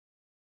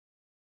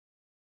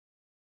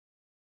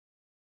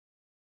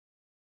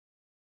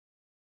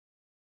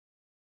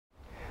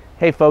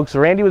Hey folks,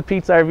 Randy with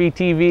Pete's RV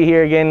TV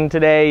here again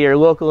today, your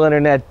local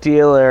internet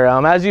dealer.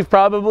 As you've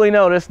probably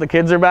noticed, the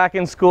kids are back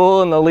in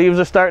school and the leaves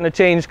are starting to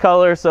change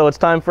color, so it's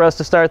time for us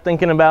to start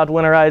thinking about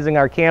winterizing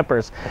our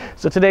campers.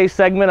 So today's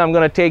segment, I'm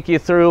going to take you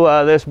through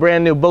this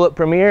brand new Bullet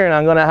Premier, and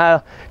I'm going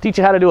to teach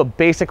you how to do a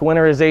basic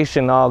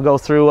winterization. I'll go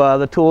through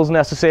the tools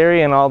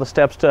necessary and all the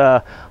steps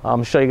to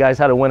show you guys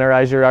how to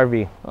winterize your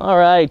RV.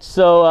 Alright,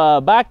 so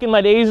back in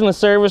my days in the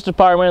service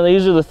department,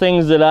 these are the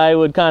things that I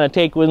would kind of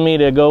take with me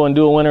to go and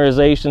do a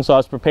winterization. So I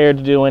was prepared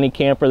to do any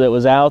camper that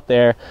was out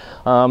there.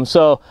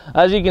 So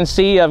as you can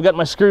see, I've got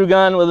my screw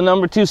gun with a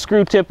number 2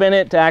 screw tip in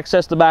it to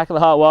access the back of the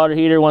hot water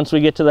heater once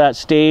we get to that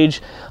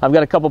stage. I've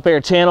got a couple pair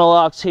of channel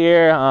locks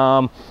here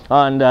on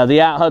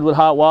the at Hudwood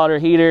hot water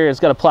heater. It's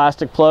got a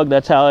plastic plug,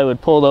 that's how I would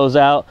pull those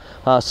out.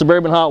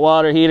 Suburban hot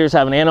water heaters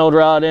have an anode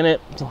rod in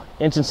it,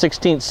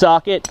 1/16"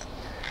 socket.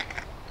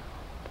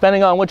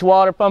 Depending on which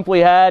water pump we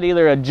had,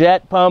 either a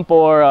jet pump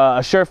or a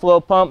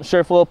SureFlow pump.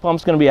 SureFlow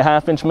pump's going to be a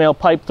 1/2" male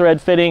pipe thread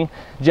fitting.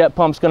 Jet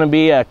pump's going to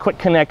be a quick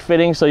connect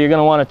fitting, so you're going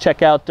to want to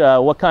check out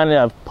what kind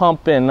of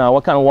pump and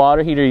what kind of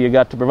water heater you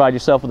got to provide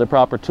yourself with the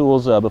proper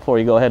tools before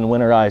you go ahead and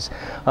winterize.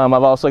 I've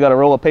also got a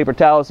roll of paper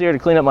towels here to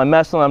clean up my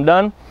mess when I'm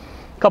done.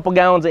 Couple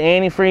gallons of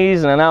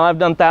antifreeze, and now I've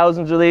done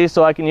thousands of these,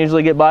 so I can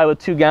usually get by with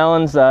 2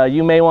 gallons.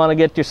 You may want to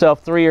get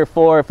yourself 3 or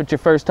 4 if it's your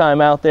first time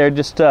out there.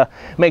 Just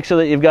make sure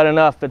that you've got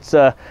enough. It's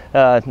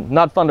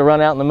not fun to run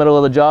out in the middle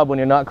of the job when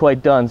you're not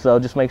quite done, so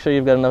just make sure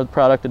you've got enough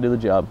product to do the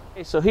job.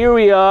 Okay, so here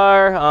we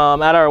are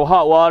at our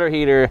hot water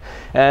heater,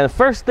 and the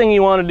first thing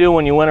you want to do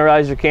when you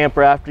winterize your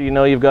camper after you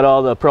know you've got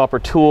all the proper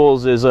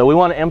tools is we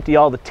want to empty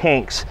all the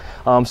tanks.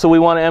 So we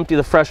want to empty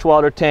the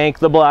freshwater tank,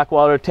 the black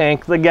water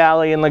tank, the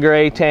galley and the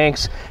gray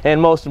tanks, and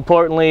most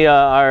importantly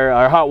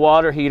our hot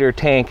water heater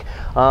tank.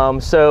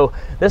 So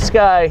this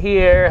guy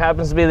here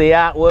happens to be the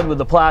Atwood with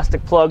the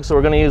plastic plug, so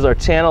we're going to use our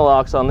channel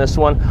locks on this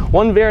one.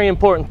 One very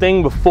important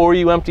thing before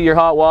you empty your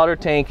hot water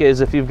tank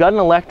is if you've got an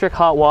electric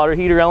hot water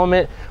heater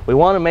element, we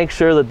want to make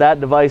sure that that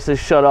device is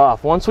shut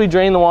off. Once we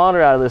drain the water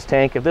out of this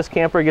tank, if this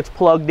camper gets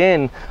plugged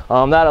in,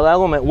 that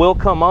element will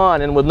come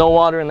on, and with no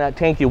water in that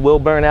tank you will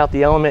burn out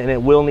the element and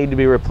it will need to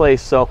be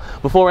replaced. So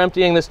before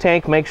emptying this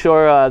tank, make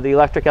sure the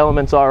electric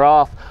elements are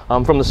off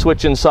from the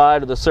switch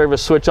inside, or the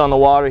service switch on the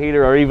water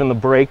heater, or even the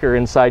breaker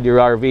inside your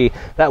RV.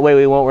 That way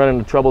we won't run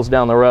into troubles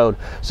down the road.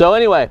 So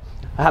anyway,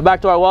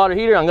 back to our water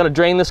heater. I'm going to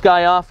drain this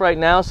guy off right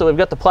now. So we've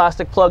got the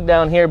plastic plug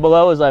down here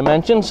below, as I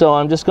mentioned, so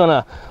I'm just going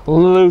to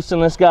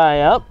loosen this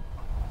guy up.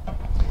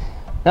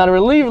 Now, to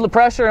relieve the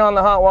pressure on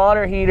the hot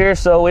water heater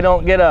so we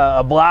don't get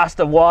a blast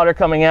of water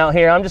coming out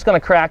here, I'm just going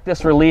to crack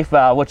this relief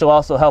valve, which will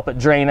also help it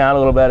drain out a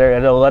little better.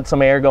 It'll let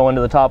some air go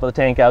into the top of the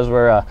tank as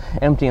we're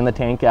emptying the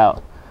tank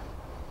out.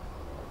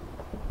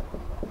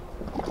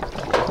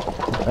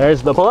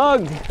 There's the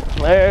plug.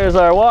 There's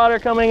our water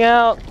coming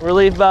out.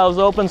 Relief valve's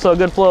open, so a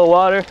good flow of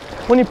water.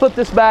 When you put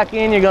this back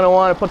in, you're going to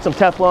want to put some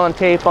Teflon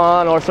tape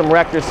on or some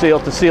Rector seal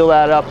to seal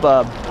that up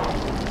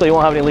so you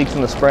won't have any leaks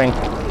in the spring.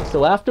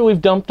 So after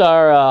we've dumped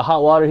our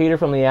hot water heater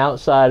from the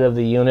outside of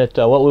the unit,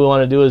 what we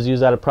want to do is use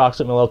that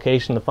approximate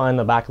location to find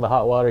the back of the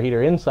hot water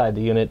heater inside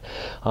the unit.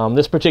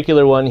 This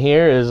particular one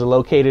here is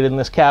located in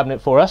this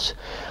cabinet for us.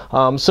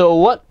 So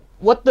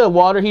what the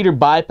water heater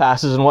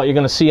bypasses, and what you're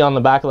going to see on the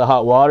back of the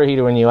hot water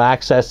heater when you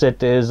access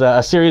it, is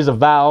a series of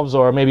valves,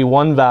 or maybe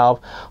one valve.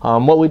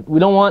 What we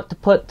don't want to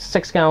put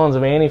 6 gallons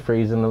of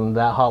antifreeze in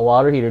that hot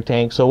water heater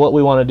tank, so what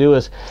we want to do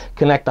is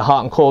connect the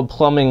hot and cold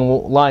plumbing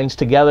lines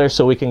together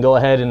so we can go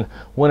ahead and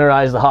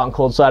winterize the hot and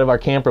cold side of our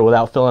camper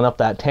without filling up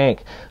that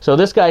tank. So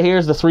this guy here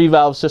is the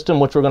 3-valve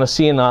system, which we're going to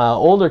see in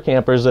older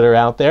campers that are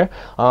out there.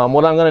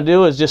 What I'm going to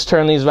do is just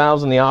turn these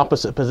valves in the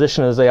opposite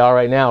position as they are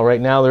right now.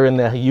 Right now they're in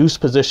the use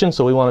position,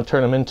 so we want to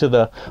turn them into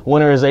the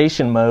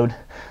winterization mode.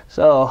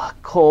 So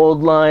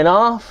cold line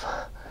off,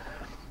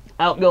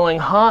 outgoing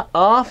hot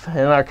off,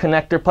 and our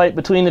connector pipe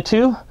between the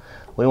two,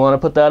 we want to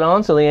put that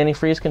on so the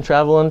antifreeze can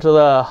travel into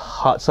the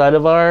hot side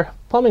of our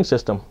plumbing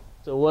system.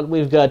 So what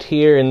we've got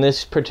here in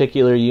this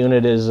particular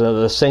unit is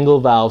the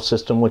single valve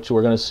system, which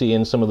we're going to see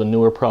in some of the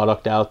newer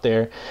product out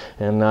there,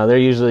 and they're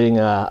using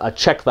a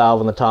check valve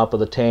on the top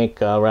of the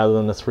tank rather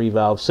than the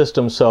 3-valve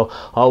system. So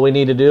all we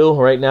need to do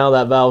right now,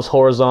 that valve's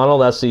horizontal,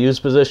 that's the use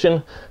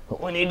position.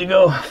 We need to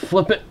go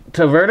flip it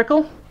to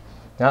vertical.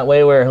 That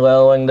way we're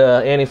allowing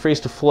the antifreeze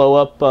to flow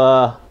up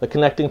the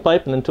connecting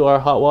pipe and into our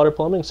hot water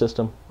plumbing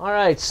system.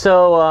 Alright,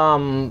 so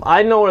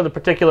I know where the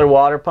particular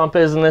water pump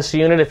is in this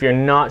unit. If you're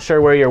not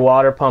sure where your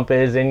water pump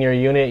is in your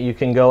unit, you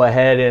can go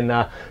ahead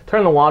and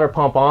turn the water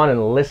pump on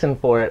and listen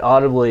for it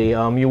audibly.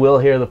 You will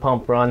hear the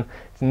pump run.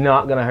 It's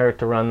not going to hurt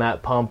to run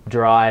that pump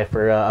dry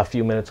for a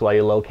few minutes while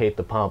you locate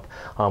the pump.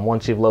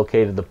 Once you've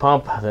located the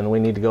pump, then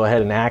we need to go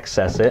ahead and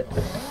access it.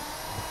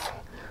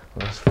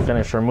 Let's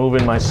finish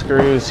removing my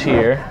screws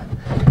here.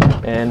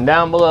 And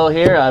down below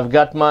here I've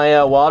got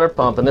my water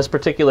pump. In this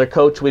particular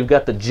coach we've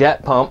got the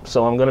jet pump,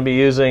 so I'm going to be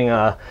using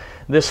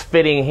this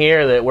fitting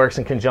here that works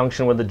in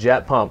conjunction with the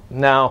jet pump.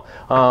 Now,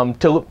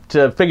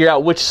 to figure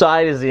out which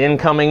side is the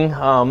incoming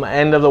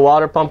end of the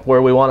water pump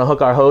where we want to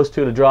hook our hose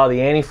to draw the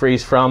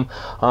antifreeze from,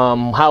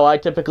 how I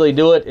typically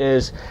do it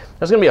is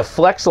there's going to be a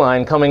flex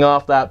line coming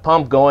off that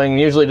pump going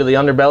usually to the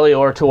underbelly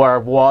or to our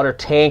water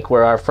tank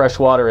where our fresh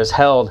water is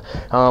held.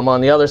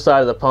 On the other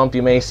side of the pump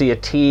you may see a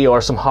T or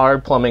some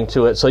hard plumbing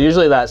to it. So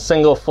usually that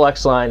single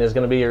flex line is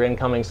going to be your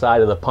incoming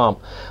side of the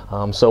pump.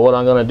 So what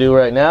I'm going to do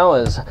right now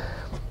is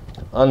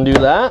undo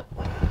that.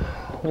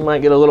 You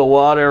might get a little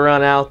water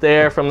run out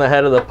there from the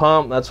head of the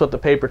pump. That's what the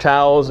paper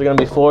towels are going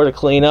to be for, to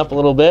clean up a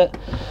little bit.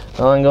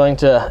 I'm going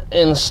to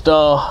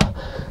install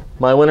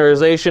my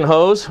winterization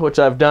hose, which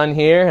I've done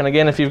here. And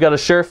again, if you've got a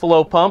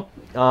SureFlow pump,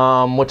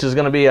 which is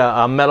going to be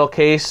a metal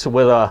case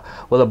with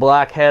a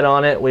black head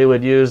on it, we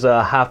would use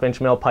a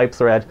 1/2" mil pipe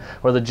thread,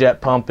 where the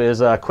jet pump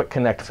is a quick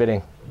connect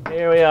fitting.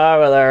 Here we are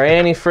with our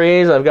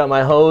antifreeze. I've got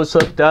my hose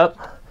hooked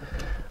up.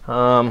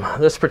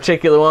 This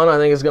particular one I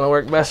think is going to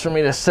work best for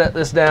me to set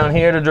this down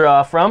here to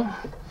draw from.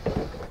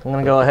 I'm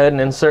going to go ahead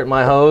and insert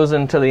my hose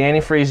into the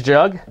antifreeze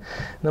jug.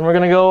 Then we're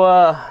going to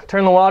go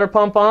turn the water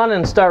pump on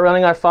and start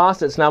running our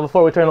faucets. Now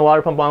before we turn the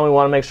water pump on, we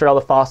want to make sure all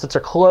the faucets are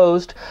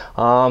closed.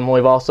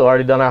 We've also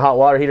already done our hot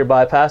water heater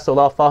bypass, so with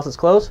all faucets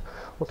closed,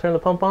 we'll turn the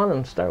pump on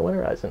and start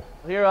winterizing.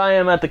 Here I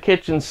am at the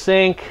kitchen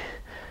sink.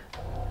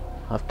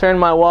 I've turned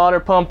my water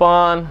pump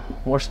on.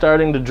 We're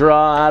starting to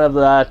draw out of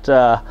that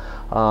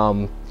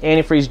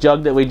antifreeze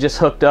jug that we just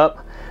hooked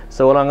up.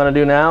 So what I'm going to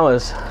do now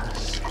is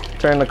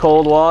turn the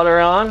cold water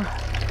on.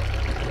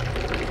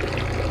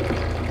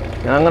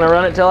 And I'm going to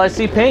run it till I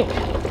see pink.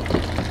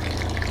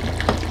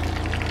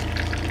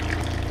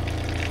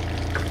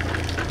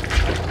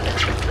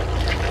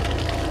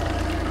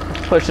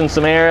 Pushing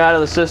some air out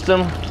of the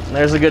system.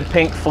 There's a good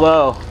pink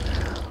flow.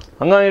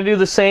 I'm going to do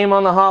the same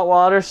on the hot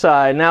water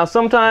side. Now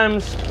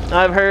sometimes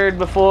I've heard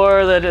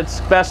before that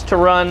it's best to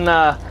run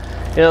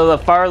you know, the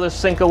farthest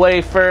sink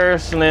away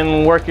first and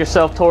then work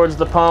yourself towards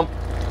the pump.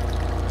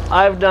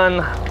 I've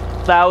done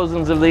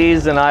thousands of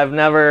these and I've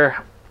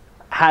never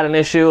had an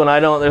issue, and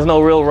there's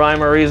no real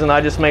rhyme or reason.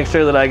 I just make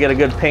sure that I get a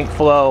good pink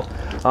flow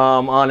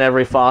on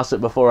every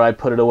faucet before I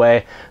put it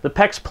away. The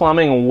PEX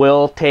plumbing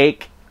will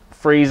take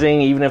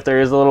freezing even if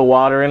there is a little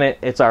water in it.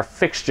 It's our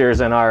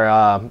fixtures and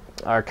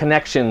our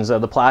connections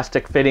of the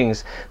plastic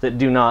fittings that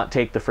do not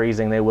take the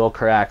freezing. They will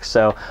crack.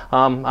 So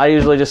I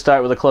usually just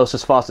start with the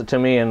closest faucet to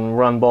me and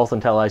run both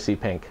until I see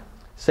pink.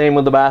 Same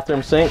with the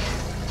bathroom sink.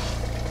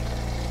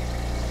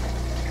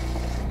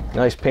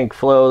 Nice pink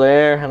flow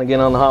there, and again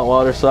on the hot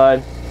water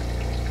side.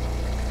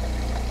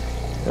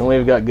 And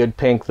we've got good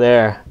pink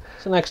there.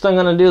 So next I'm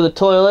going to do the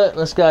toilet.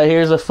 This guy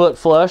here is a foot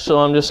flush, so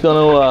I'm just going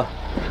to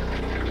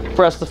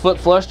press the foot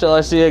flush till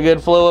I see a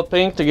good flow of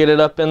pink to get it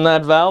up in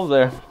that valve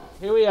there.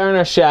 Here we are in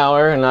our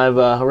shower, and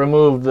I've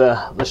removed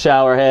the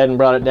shower head and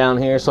brought it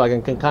down here so I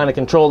can kind of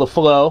control the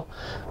flow.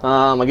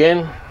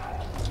 Again,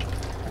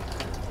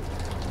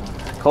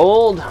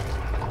 cold,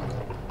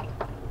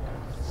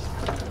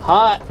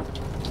 hot.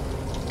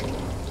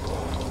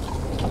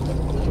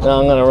 Now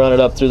I'm going to run it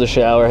up through the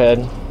shower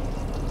head.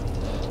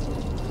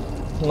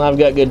 And I've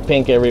got good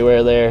pink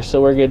everywhere there, so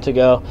we're good to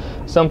go.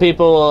 Some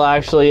people will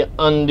actually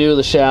undo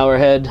the shower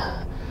head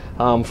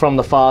from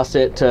the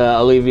faucet to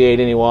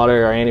alleviate any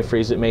water or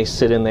antifreeze that may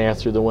sit in there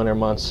through the winter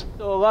months.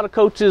 So a lot of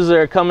coaches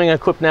are coming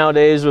equipped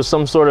nowadays with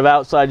some sort of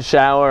outside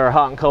shower or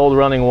hot and cold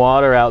running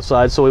water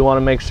outside, so we want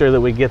to make sure that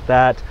we get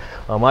that.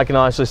 I can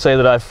honestly say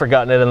that I've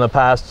forgotten it in the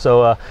past,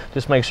 so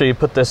just make sure you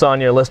put this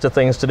on your list of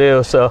things to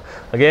do. So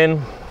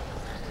again,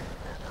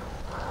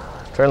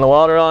 turn the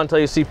water on until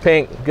you see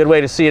pink. A good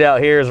way to see it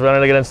out here is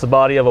run it against the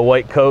body of a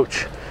white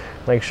coach.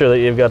 Make sure that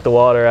you've got the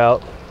water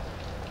out.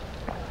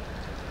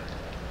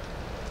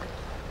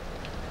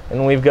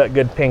 And we've got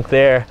good pink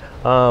there.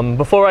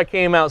 Before I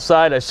came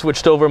outside, I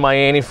switched over my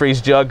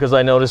antifreeze jug because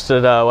I noticed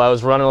that I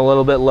was running a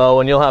little bit low,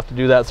 and you'll have to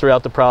do that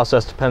throughout the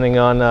process depending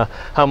on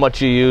how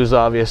much you use,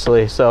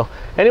 obviously. So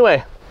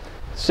anyway,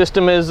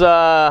 system is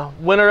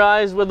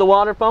winterized with the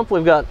water pump.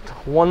 We've got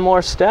one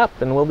more step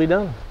and we'll be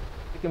done.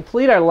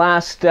 Complete our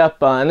last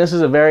step, and this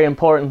is a very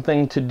important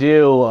thing to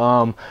do.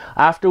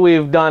 After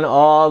we've done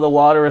all the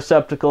water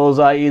receptacles,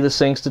 i.e. the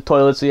sinks, the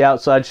toilets, the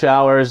outside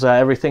showers,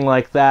 everything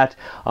like that,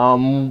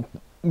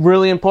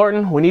 really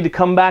important, we need to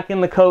come back in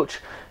the coach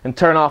and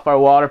turn off our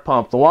water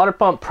pump. The water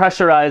pump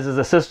pressurizes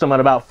the system at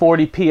about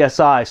 40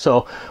 psi,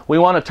 so we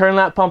want to turn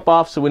that pump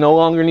off so we no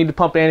longer need to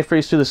pump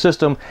antifreeze through the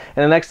system.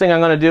 And the next thing I'm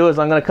going to do is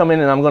I'm going to come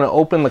in and I'm going to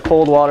open the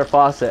cold water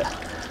faucet.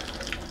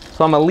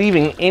 So I'm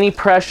leaving any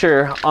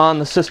pressure on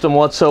the system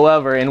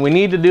whatsoever, and we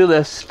need to do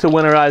this to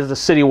winterize the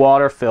city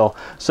water fill.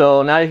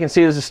 So now you can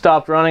see this has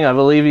stopped running. I've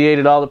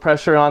alleviated all the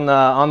pressure on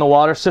the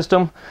water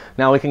system.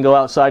 Now we can go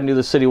outside and do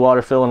the city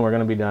water fill, and we're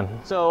going to be done.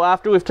 So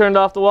after we've turned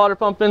off the water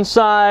pump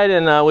inside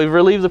and we've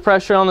relieved the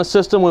pressure on the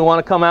system, we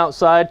want to come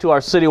outside to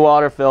our city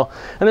water fill.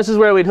 And this is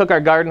where we'd hook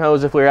our garden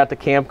hose if we were at the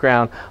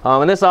campground.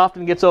 And this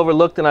often gets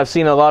overlooked, and I've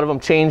seen a lot of them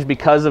change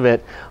because of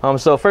it.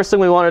 So first thing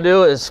we want to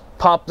do is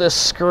pop this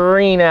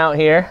screen out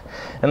here,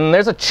 and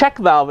there's a check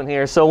valve in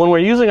here, so when we're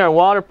using our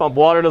water pump,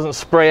 water doesn't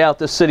spray out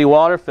this city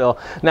water fill.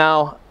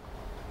 Now,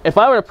 if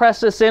I were to press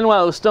this in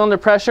while it was still under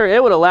pressure,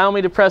 it would allow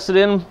me to press it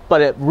in,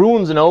 but it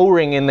ruins an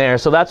O-ring in there.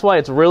 So that's why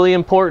it's really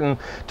important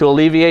to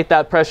alleviate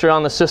that pressure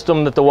on the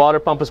system that the water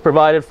pump has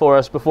provided for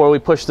us before we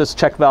push this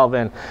check valve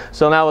in.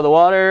 So now with the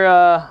water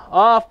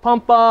off,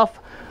 pump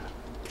off,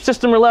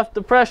 system left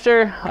the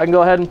pressure, I can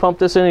go ahead and pump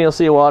this in and you'll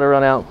see water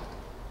run out.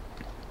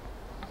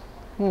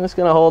 I'm just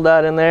gonna hold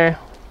that in there.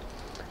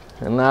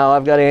 And now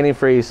I've got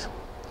antifreeze.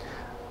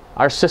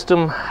 Our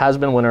system has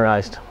been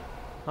winterized.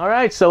 All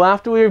right, so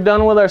after we're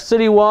done with our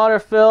city water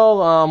fill,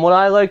 what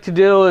I like to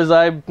do is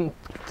I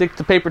take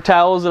the paper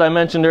towels that I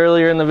mentioned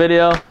earlier in the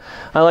video.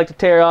 I like to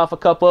tear off a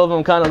couple of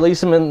them, kind of leave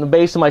them in the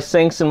base of my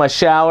sinks in my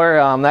shower.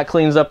 That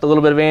cleans up a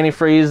little bit of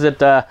antifreeze that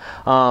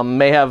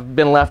may have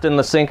been left in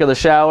the sink or the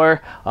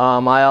shower.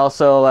 I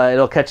also,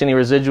 it'll catch any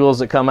residuals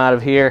that come out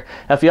of here.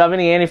 If you have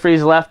any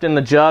antifreeze left in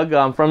the jug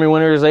from your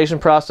winterization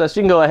process,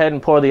 you can go ahead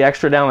and pour the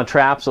extra down the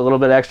traps, a little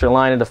bit extra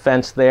line of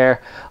defense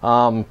there.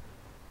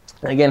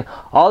 Again,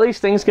 all these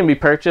things can be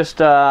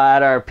purchased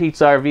at our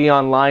Pete's RV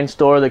online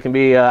store that can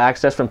be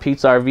accessed from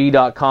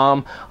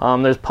petesrv.com.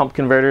 There's pump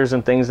converters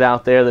and things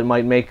out there that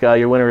might make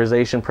your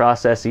winterization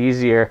process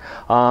easier.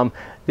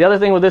 The other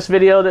thing with this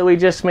video that we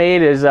just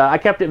made is I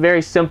kept it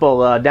very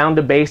simple, down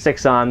to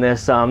basics on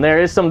this.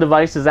 There is some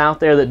devices out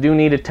there that do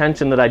need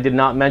attention that I did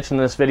not mention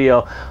in this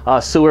video.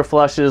 Sewer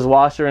flushes,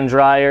 washer and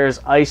dryers,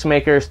 ice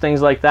makers,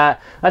 things like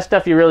that. That's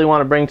stuff you really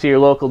want to bring to your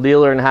local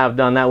dealer and have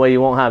done. That way you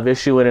won't have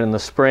issue with it in the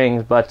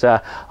spring. But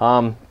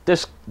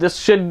this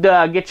should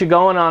get you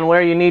going on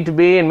where you need to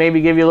be and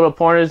maybe give you little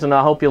pointers, and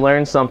I hope you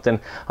learned something.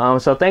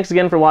 So thanks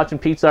again for watching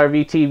Pete's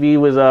RV TV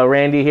with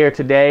Randy here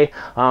today.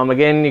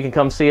 Again, you can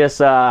come see us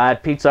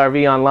at Pete's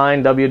RV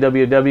online,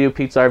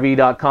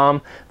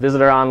 www.petesrv.com.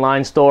 Visit our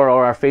online store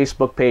or our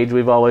Facebook page.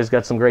 We've always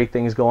got some great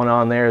things going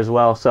on there as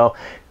well. So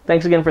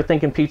thanks again for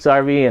thinking Pete's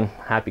RV, and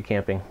happy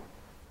camping.